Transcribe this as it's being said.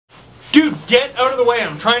Dude, get out of the way.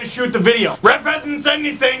 I'm trying to shoot the video. Ref hasn't said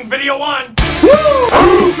anything. Video on. Woo!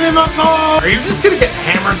 Are you just gonna get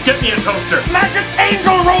hammered? Get me a toaster. Magic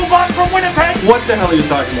Angel Robot from Winnipeg. What the hell are you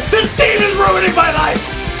talking about? This team is ruining my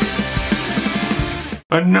life.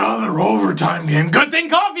 Another overtime game. Good thing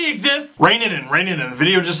coffee exists. Rein it in, rein it in. The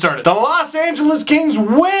video just started. The Los Angeles Kings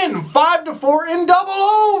win 5-4 in double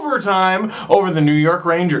overtime over the New York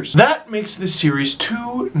Rangers. That makes this series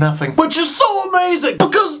 2-0, which is so amazing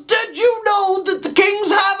because did you know that the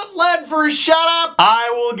Kings haven't led for a shutout?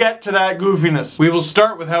 I will get to that goofiness. We will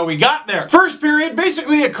start with how we got there. First period,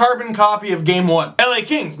 basically a carbon copy of game 1. LA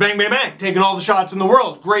Kings, bang, bang, bang, taking all the shots in the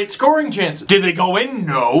world. Great scoring chances. Did they go in?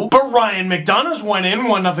 No. But Ryan McDonough's went in,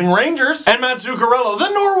 1-0 Rangers. And Matt Zuccarello, the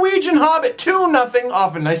Norwegian Hobbit, 2-0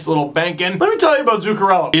 off a nice little bank in. Let me tell you about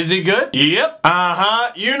Zuccarello. Is he good? Yep.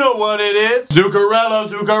 You know what it is. Zuccarello,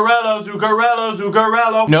 Zuccarello, Zuccarello,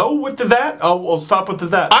 Zuccarello. No with the that? Oh, we'll stop with the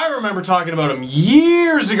that. I remember talking about him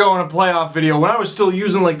years ago in a playoff video when I was still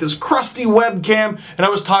using like this crusty webcam, and I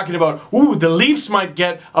was talking about, ooh, the Leafs might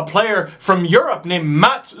get a player from Europe named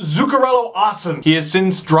Matt Zuccarello Awesome. He has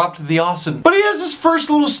since dropped the Awesome. But he has his first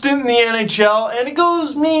little stint in the NHL, and it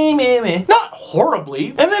goes me. Not horribly.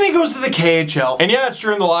 And then he goes to the KHL. And yeah, it's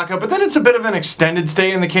during the lockout, but then it's a bit of an extended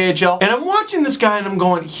stay in the KHL. And I'm watching this guy and I'm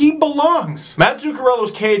going, he belongs. Matt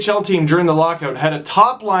Zuccarello's KHL team during the lockout had a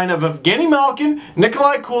top line of Evgeny Malkin,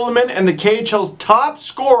 Nikolai Kulemin, and the KHL's top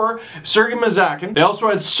scorer, Sergei Mazakin. They also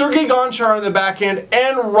had Sergei Gonchar on the backhand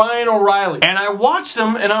and Ryan O'Reilly. And I watched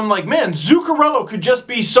them and I'm like, man, Zuccarello could just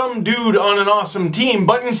be some dude on an awesome team,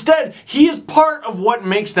 but instead, he is part of what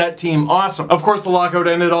makes that team awesome. Of course, the lockout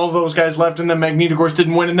ended, all those guys left, and then Magnitogorsk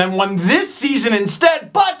didn't win, and then won this season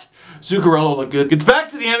instead, but Zuccarello looked good. Gets back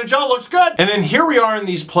to the NHL, looks good. And then here we are in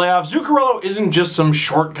these playoffs. Zuccarello isn't just some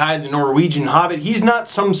short guy, the Norwegian Hobbit. He's not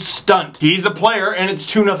some stunt. He's a player, and it's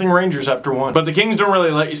 2-0 Rangers after 1. But the Kings don't really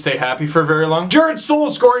let you stay happy for very long. Jared Stoll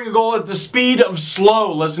scoring a goal at the speed of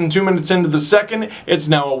slow. Less than 2 minutes into the second, it's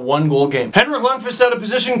now a 1-goal game. Henrik Lundqvist out of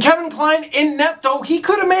position. Kevin Klein in net, though. He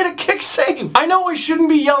could have made a kick save. I know I shouldn't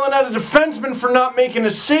be yelling at a defenseman for not making a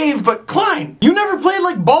save, but Klein, you never played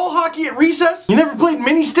like ball hockey at recess? You never played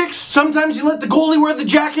mini sticks? Sometimes you let the goalie wear the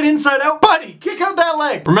jacket inside out. Buddy, kick out that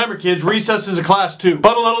leg. Remember kids, recess is a class too.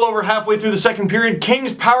 But a little over halfway through the second period,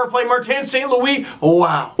 Kings power play, Martin St. Louis. Oh,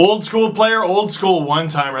 wow. Old school player, old school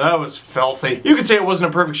one-timer. That was filthy. You could say it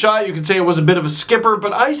wasn't a perfect shot. You could say it was a bit of a skipper,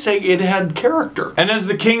 but I say it had character. And as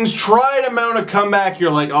the Kings try to mount a comeback, you're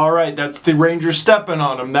like, all right, that's the Rangers stepping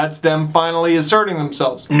on them. That's them finally asserting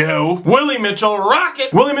themselves. No. Willie Mitchell,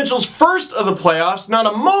 rocket. Willie Mitchell's first of the playoffs. Not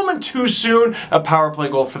a moment too soon. A power play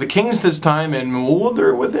goal for the Kings this time, and oh,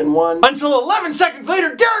 they're within 1. Until 11 seconds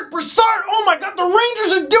later, Derek Brassard, oh my god, the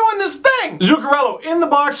Rangers are doing this thing! Zuccarello in the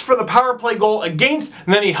box for the power play goal against,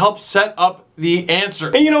 and then he helps set up the answer.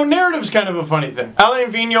 And you know, narrative's kind of a funny thing.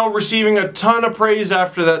 Alain Vigneault receiving a ton of praise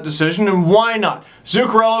after that decision, and why not?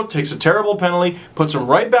 Zuccarello takes a terrible penalty, puts him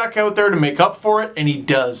right back out there to make up for it, and he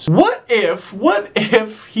does. What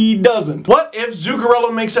if he doesn't? What if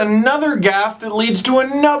Zuccarello makes another gaffe that leads to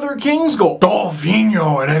another Kings goal? Oh,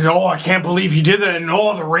 Vigneault, and oh, I can't believe he did that, and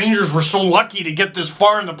oh, the Rangers were so lucky to get this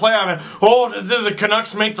far in the playoff, and oh, did the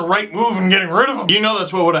Canucks make the right move in getting rid of him? You know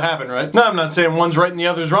that's what would have happened, right? No, I'm not saying one's right and the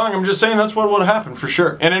other's wrong, I'm just saying that's what would have happened for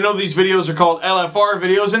sure. And I know these videos are called LFR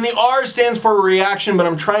videos, and the R stands for reaction, but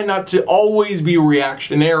I'm trying not to always be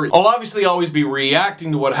reactionary. I'll obviously always be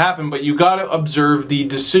reacting to what happened, but you gotta observe the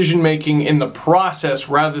decision making in the process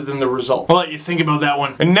rather than the result. I'll let you think about that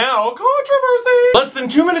one. And now, controversy! Less than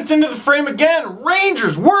 2 minutes into the frame again,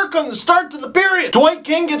 Rangers work on the start to the period. Dwight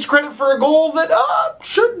King gets credit for a goal that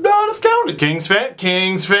should not have counted. Kings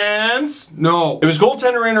fans? No. It was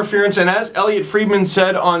goaltender interference, and as Elliot Friedman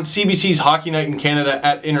said on CBC's Hockey Night in Canada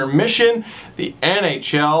at intermission, the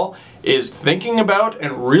NHL is thinking about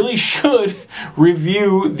and really should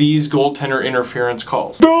review these goaltender interference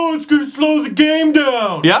calls. No, it's gonna slow the game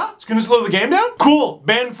down. Yeah? It's gonna slow the game down? Cool.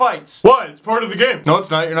 Ban fights. What? It's part of the game. No, it's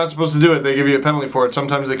not. You're not supposed to do it. They give you a penalty for it.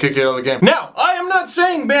 Sometimes they kick you out of the game. Now, I am not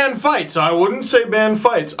saying ban fights. I wouldn't say ban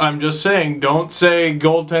fights. I'm just saying don't say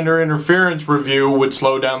goaltender interference review would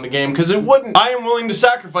slow down the game, because it wouldn't. I am willing to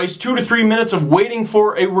sacrifice 2 to 3 minutes of waiting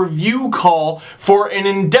for a review call for an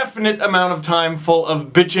indefinite amount of time full of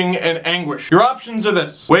bitching and anguish. Your options are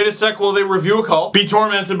this. Wait a sec while they review a call. Be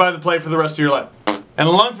tormented by the play for the rest of your life. And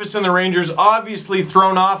Lundqvist and the Rangers obviously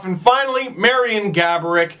thrown off, and finally Marian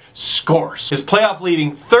Gaborik scores. His playoff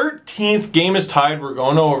leading 13 14th, game is tied, we're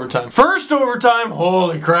going to overtime. First overtime,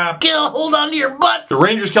 holy crap. Hold on to your butt. The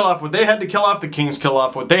Rangers kill off what they had to kill off, the Kings kill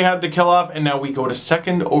off what they had to kill off, and now we go to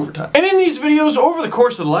second overtime. And in these videos, over the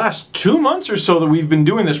course of the last 2 months or so that we've been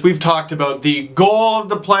doing this, we've talked about the goal of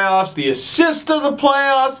the playoffs, the assist of the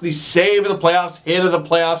playoffs, the save of the playoffs, hit of the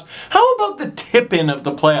playoffs. How about the tip-in of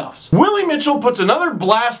the playoffs? Willie Mitchell puts another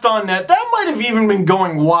blast on net. That might have even been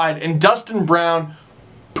going wide, and Dustin Brown,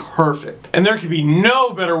 perfect. And there could be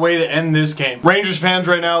no better way to end this game. Rangers fans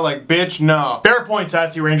right now like, bitch, no. Fair point,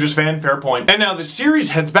 sassy Rangers fan, fair point. And now the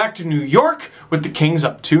series heads back to New York with the Kings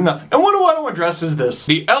up 2-0. And what I want to address is this.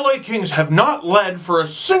 The LA Kings have not led for a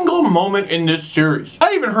single moment in this series.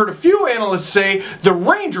 I even heard a few analysts say the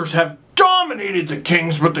Rangers have dominated the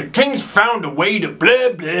Kings, but the Kings found a way to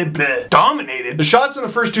blah, blah, blah. Dominated. The shots in the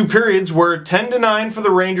first 2 periods were 10-9 for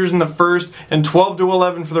the Rangers in the first and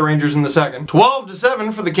 12-11 for the Rangers in the second.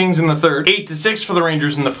 12-7 for the Kings in the third. 8-6 for the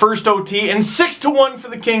Rangers in the first OT and 6-1 for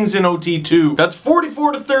the Kings in OT 2. That's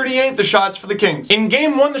 44-38 the shots for the Kings. In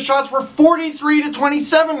game 1, the shots were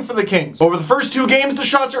 43-27 for the Kings. Over the first 2 games, the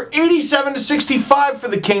shots are 87-65 for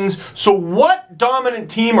the Kings. So what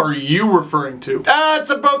dominant team are you referring to?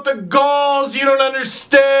 That's about the goals. You don't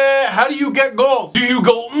understand. How do you get goals? Do you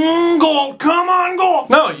go, goal, come on, goal?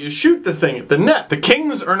 No, you shoot the thing at the net. The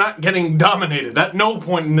Kings are not getting dominated. At no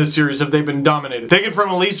point in this series have they been dominated. Take it from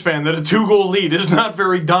a Leafs fan that a 2-goal lead is not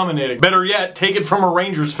very dominating. Better yet, take it from a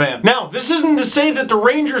Rangers fan. Now, this isn't to say that the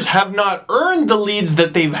Rangers have not earned the leads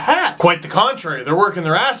that they've had. Quite the contrary. They're working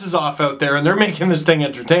their asses off out there and they're making this thing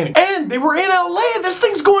entertaining. And they were in LA. This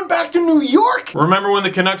thing's going back to New York. Remember when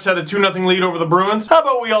the Canucks had a 2-0 lead over the Bruins? How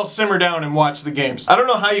about we all simmer down and watch the games? I don't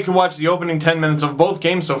know how you can watch the opening 10 minutes of both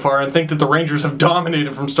games so far and think that the Rangers have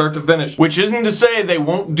dominated from start to finish. Which isn't to say they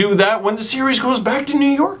won't do that when the series goes back to New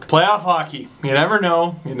York. Playoff hockey. You never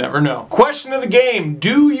know. You never know. Question of the game.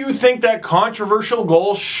 Do you think that controversial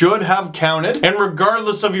goal should have counted? And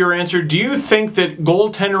regardless of your answer, do you think that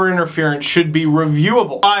goaltender interference should be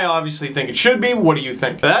reviewable? I obviously think it should be. What do you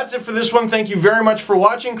think? That's it for this one. Thank you very much for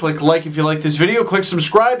watching. Click like if you like this video. Click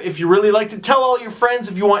subscribe if you really liked it. Tell all your friends.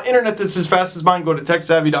 If you want internet that's as fast as mine, go to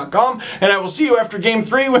techsavvy.com. And I will see you after game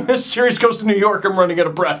 3 when this series goes to New York. I'm running out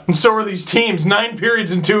of breath. And so are these teams. 9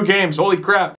 periods in 2 games. Holy crap.